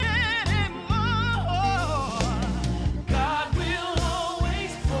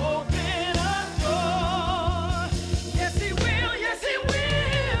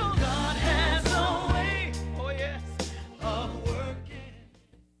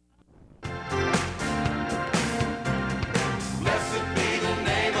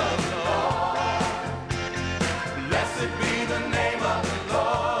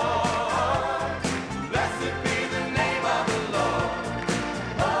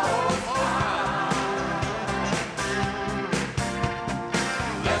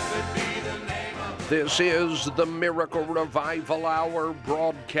This is the Miracle Revival Hour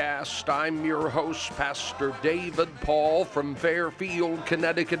broadcast. I'm your host, Pastor David Paul from Fairfield,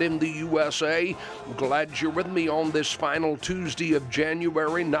 Connecticut in the USA. Glad you're with me on this final Tuesday of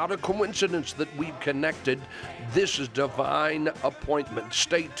January. Not a coincidence that we've connected. This is divine appointment.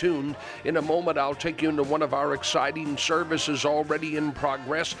 Stay tuned. In a moment, I'll take you into one of our exciting services already in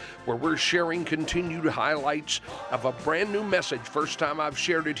progress, where we're sharing continued highlights of a brand new message. First time I've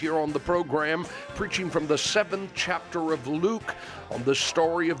shared it here on the program, preaching from the 7th chapter of Luke on the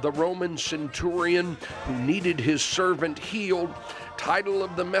story of the Roman centurion who needed his servant healed. Title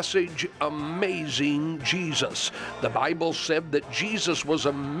of the message, Amazing Jesus. The Bible said that Jesus was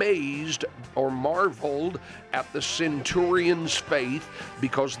amazed or marveled at the centurion's faith,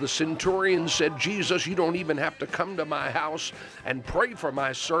 because the centurion said, Jesus, you don't even have to come to my house and pray for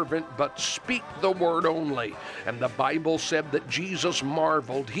my servant, but speak the word only. And the Bible said that Jesus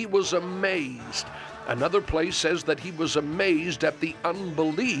marveled. He was amazed. Another place says that he was amazed at the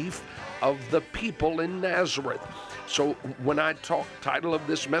unbelief of the people in Nazareth. So when I talk, title of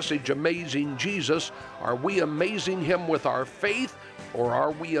this message, Amazing Jesus, are we amazing him with our faith, or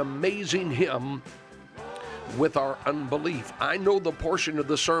are we amazing him with our unbelief? I know the portion of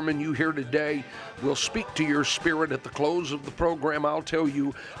the sermon you hear today will speak to your spirit. At the close of the program, I'll tell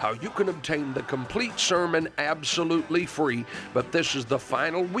you how you can obtain the complete sermon absolutely free. But this is the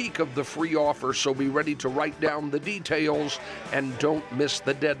final week of the free offer, so be ready to write down the details and don't miss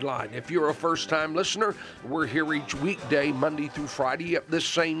the deadline. If you're a first-time listener, we're here each weekday, Monday through Friday at this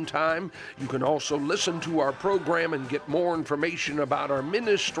same time. You can also listen to our program and get more information about our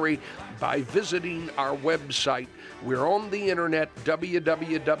ministry by visiting our website. We're on the internet,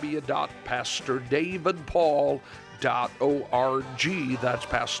 www.pastordavidpaul.org. That's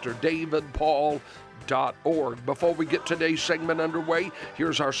pastordavidpaul.org. Before we get today's segment underway,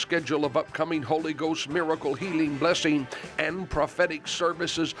 here's our schedule of upcoming Holy Ghost miracle, healing, blessing, and prophetic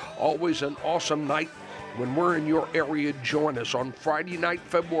services. Always an awesome night when we're in your area. Join us on Friday night,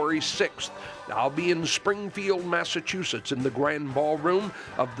 February 6th. I'll be in Springfield, Massachusetts, in the Grand Ballroom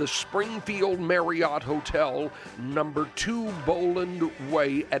of the Springfield Marriott Hotel, number 2 Boland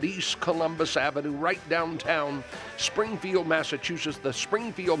Way at East Columbus Avenue, right downtown Springfield, Massachusetts, the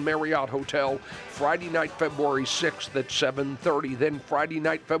Springfield Marriott Hotel, Friday night, February 6th at 7:30. Then Friday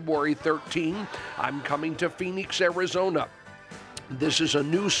night, February 13th, I'm coming to Phoenix, Arizona. This is a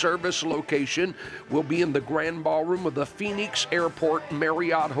new service location. We'll be in the Grand Ballroom of the Phoenix Airport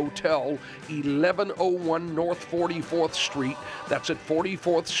Marriott Hotel, 1101 North 44th Street. That's at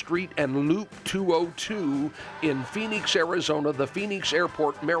 44th Street and Loop 202 in Phoenix, Arizona. The Phoenix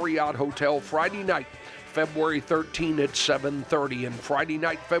Airport Marriott Hotel, Friday night, February 13 at 7:30. And Friday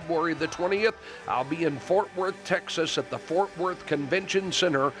night, February the 20th, I'll be in Fort Worth, Texas at the Fort Worth Convention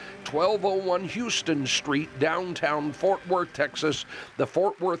Center, 1201 Houston Street, downtown Fort Worth, Texas. The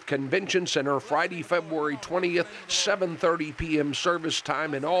Fort Worth Convention Center, Friday, February 20th, 7:30 p.m. service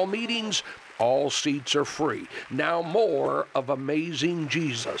time. In all meetings, all seats are free. Now more of Amazing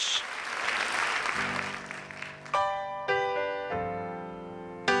Jesus.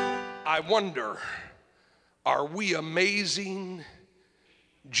 I wonder, are we amazing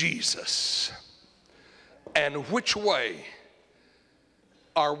Jesus? And which way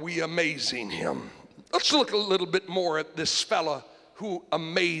are we amazing him? Let's look a little bit more at this fella who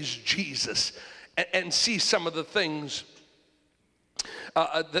amazed Jesus and see some of the things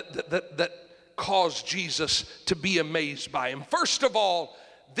that caused Jesus to be amazed by him. First of all,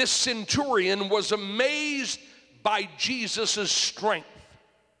 this centurion was amazed by Jesus' strength.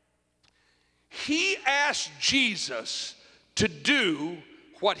 He asked Jesus to do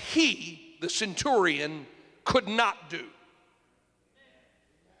what he, the centurion, could not do.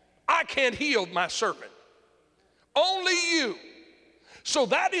 I can't heal my servant. Only you. So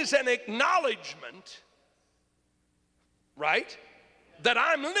that is an acknowledgement, right, that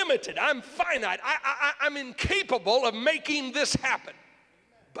I'm limited, I'm finite, I'm incapable of making this happen.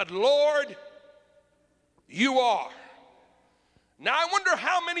 But Lord, you are. Now I wonder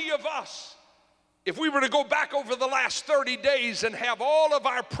how many of us, if we were to go back over the last 30 days and have all of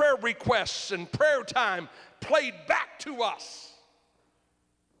our prayer requests and prayer time played back to us.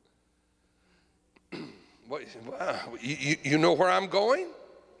 You know where I'm going?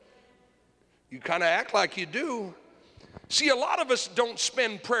 You kind of act like you do. See, a lot of us don't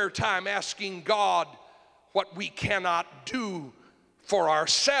spend prayer time asking God what we cannot do for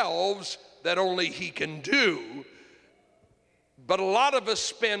ourselves that only he can do. But a lot of us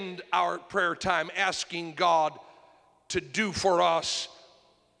spend our prayer time asking God to do for us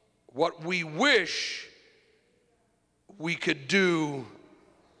what we wish we could do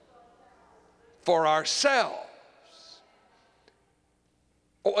for ourselves.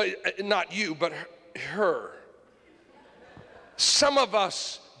 Oh, not you, but her. Some of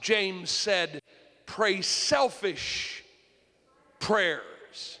us, James said, pray selfish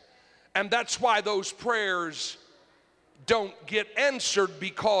prayers. And that's why those prayers don't get answered,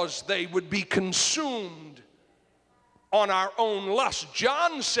 because they would be consumed on our own lust.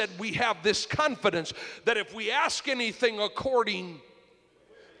 John said we have this confidence that if we ask anything according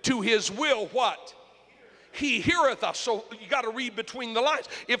to his will, what? He heareth us. So you got to read between the lines.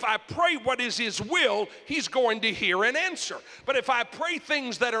 If I pray what is his will, he's going to hear and answer. But if I pray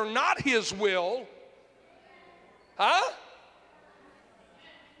things that are not his will,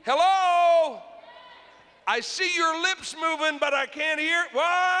 hello? I see your lips moving, but I can't hear.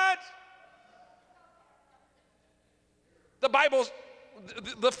 What? The Bible's,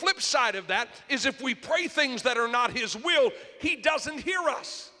 the flip side of that is if we pray things that are not his will, he doesn't hear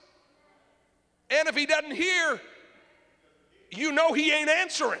us. And if he doesn't hear, you know he ain't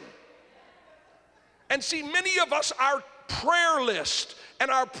answering. And see, many of us, our prayer list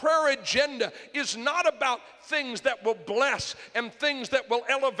and our prayer agenda is not about things that will bless and things that will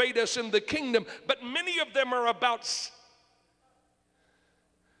elevate us in the kingdom, but many of them are about,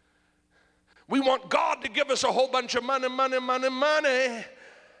 we want God to give us a whole bunch of money,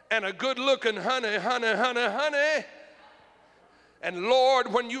 and a good looking honey. And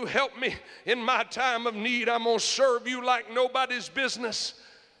Lord, when you help me in my time of need, I'm going to serve you like nobody's business.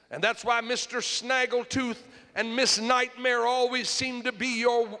 And that's why Mr. Snaggletooth and Miss Nightmare always seem to be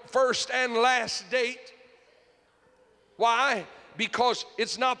your first and last date. Why? Because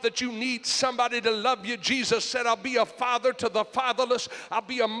it's not that you need somebody to love you. Jesus said, I'll be a father to the fatherless. I'll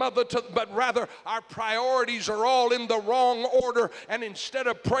be a mother to, but rather our priorities are all in the wrong order. And instead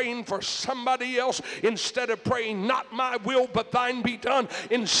of praying for somebody else, instead of praying, not my will, but thine be done,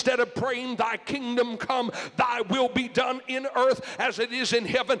 instead of praying, thy kingdom come, thy will be done in earth as it is in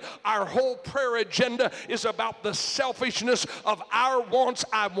heaven, our whole prayer agenda is about the selfishness of our wants.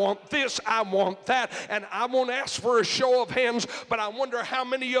 I want this, I want that, and I won't ask for a show of hands, but I wonder how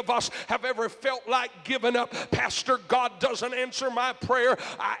many of us have ever felt like giving up. Pastor, God doesn't answer my prayer.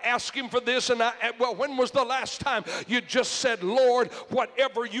 I ask him for this, and well, when was the last time you just said, Lord,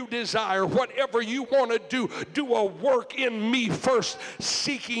 whatever you desire, whatever you want to do a work in me first,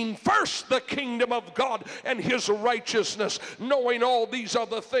 seeking first the kingdom of God and his righteousness, knowing all these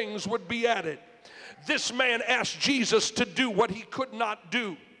other things would be added. This man asked Jesus to do what he could not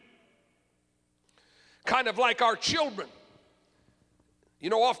do. Kind of like our children. You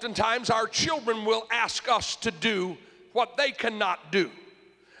know, oftentimes our children will ask us to do what they cannot do.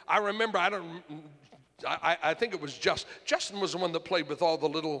 I remember, I think it was Justin was the one that played with all the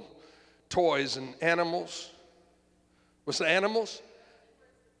little toys and animals. Was it animals?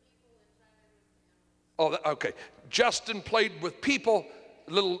 Oh, okay. Justin played with people,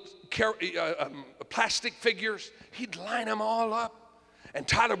 little plastic figures. He'd line them all up. And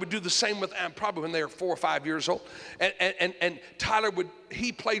Tyler would do the same with, probably when they were 4 or 5 years old. And Tyler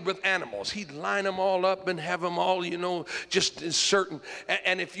he played with animals. He'd line them all up and have them all, you know, just as certain.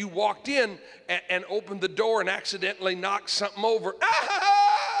 And if you walked in and opened the door and accidentally knocked something over,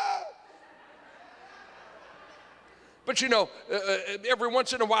 but you know, every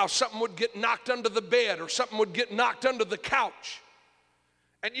once in a while something would get knocked under the bed or something would get knocked under the couch.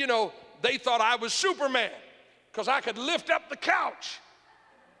 And you know, they thought I was Superman because I could lift up the couch.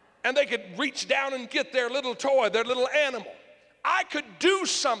 And they could reach down and get their little toy, their little animal. I could do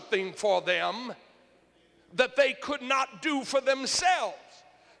something for them that they could not do for themselves.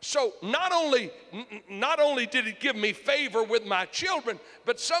 So not only did it give me favor with my children,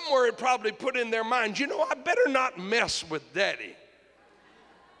 but somewhere it probably put in their minds, you know, I better not mess with Daddy,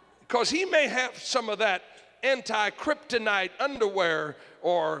 because he may have some of that anti-kryptonite underwear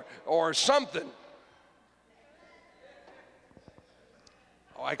or something.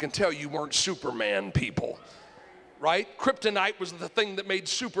 I can tell you weren't Superman people, right? Kryptonite was the thing that made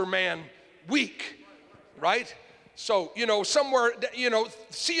Superman weak, right? So, you know, somewhere, you know,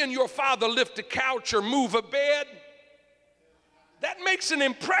 seeing your father lift a couch or move a bed, that makes an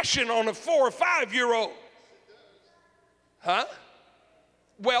impression on a 4 or 5-year-old. Huh?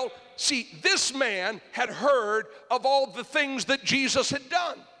 Well, see, this man had heard of all the things that Jesus had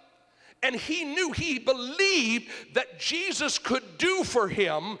done. And he believed that Jesus could do for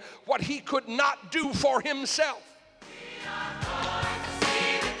him what he could not do for himself.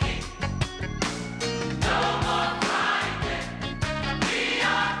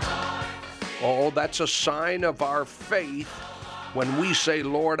 Oh, that's a sign of our faith when we say,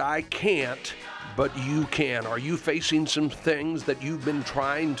 Lord, I can't, but you can. Are you facing some things that you've been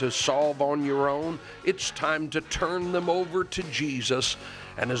trying to solve on your own? It's time to turn them over to Jesus.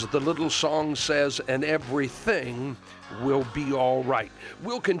 And as the little song says, and everything will be all right.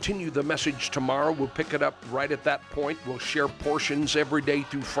 We'll continue the message tomorrow. We'll pick it up right at that point. We'll share portions every day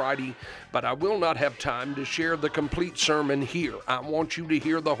through Friday, but I will not have time to share the complete sermon here. I want you to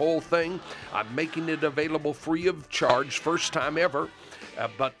hear the whole thing. I'm making it available free of charge, first time ever.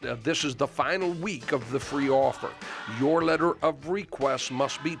 But this is the final week of the free offer. Your letter of request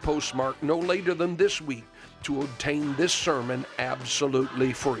must be postmarked no later than this week to obtain this sermon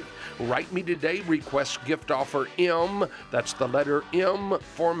absolutely free. Write me today, request gift offer M, that's the letter M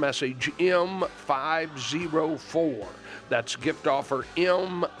for message M504. That's gift offer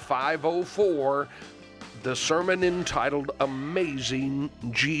M504. The sermon entitled Amazing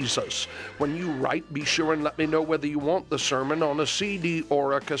Jesus. When you write, be sure and let me know whether you want the sermon on a CD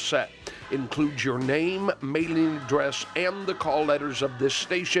or a cassette. Include your name, mailing address, and the call letters of this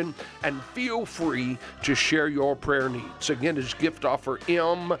station, and feel free to share your prayer needs. Again, it's gift offer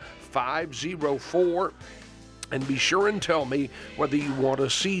M504. And be sure and tell me whether you want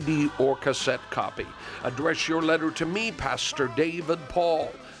a CD or cassette copy. Address your letter to me, Pastor David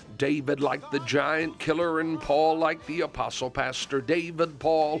Paul. David like the giant killer and Paul like the apostle. Pastor David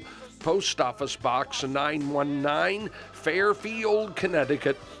Paul, Post Office Box 919, Fairfield,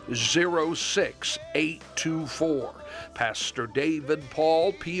 Connecticut 06824. Pastor David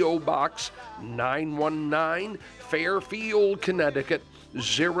Paul, P.O. Box 919, Fairfield, Connecticut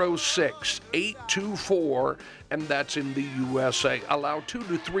 06824, and that's in the USA. Allow 2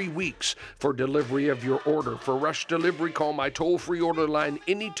 to 3 weeks for delivery of your order. For rush delivery, call my toll-free order line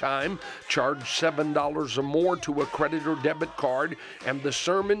anytime. Charge $7 or more to a credit or debit card, and the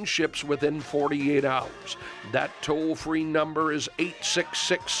sermon ships within 48 hours. That toll-free number is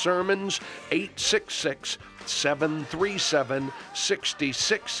 866-SERMONS,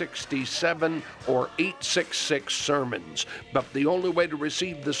 866-737-6667, or 866-SERMONS. But the only way to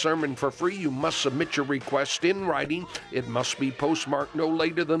receive the sermon for free, you must submit your request in writing. It must be postmarked no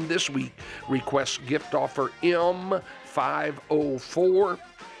later than this week. Request gift offer M504.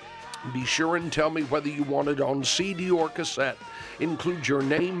 Be sure and tell me whether you want it on CD or cassette. Include your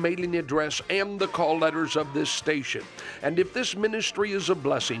name, mailing address, and the call letters of this station. And if this ministry is a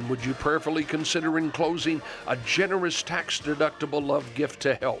blessing, would you prayerfully consider in closing a generous tax-deductible love gift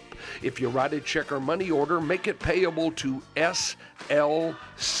to help? If you write a check or money order, make it payable to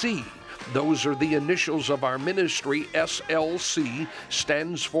SLC. Those are the initials of our ministry. SLC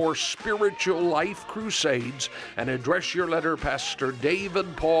stands for Spiritual Life Crusades. And address your letter, Pastor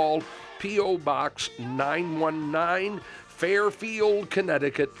David Paul, P.O. Box 919, Fairfield,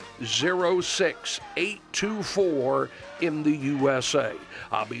 Connecticut 06824 in the USA.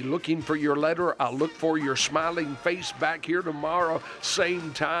 I'll be looking for your letter. I'll look for your smiling face back here tomorrow,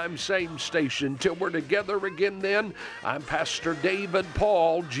 same time, same station. Till we're together again then, I'm Pastor David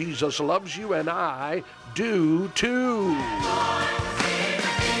Paul. Jesus loves you, and I do too.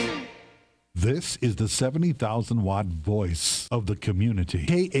 This is the 70,000-watt voice of the community.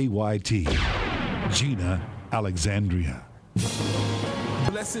 KAYT, Gina, Alexandria.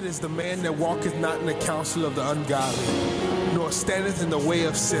 Blessed is the man that walketh not in the counsel of the ungodly, nor standeth in the way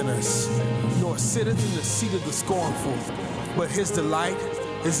of sinners, nor sitteth in the seat of the scornful. But his delight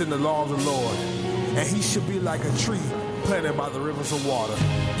is in the law of the Lord, and he shall be like a tree planted by the rivers of water.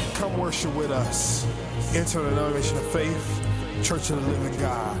 Come worship with us. Enter the denomination of faith, Church of the Living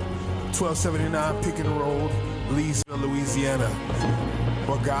God, 1279 Pickens Road, Leesville, Louisiana,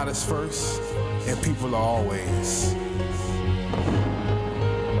 where God is first and people are always.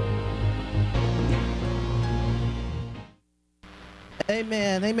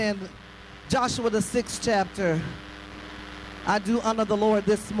 Amen. Amen. Joshua, the 6th chapter. I do honor the Lord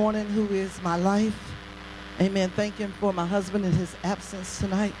this morning, who is my life. Amen. Thank him for my husband in his absence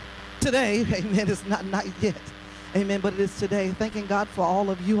tonight. Today, amen, it's not night yet. Amen, but it is today. Thanking God for all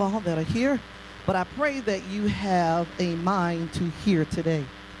of you all that are here. But I pray that you have a mind to hear today.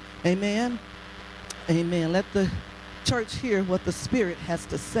 Amen. Amen. Let the church hear what the Spirit has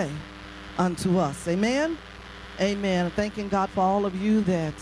to say unto us. Amen. Amen. Thanking God for all of you that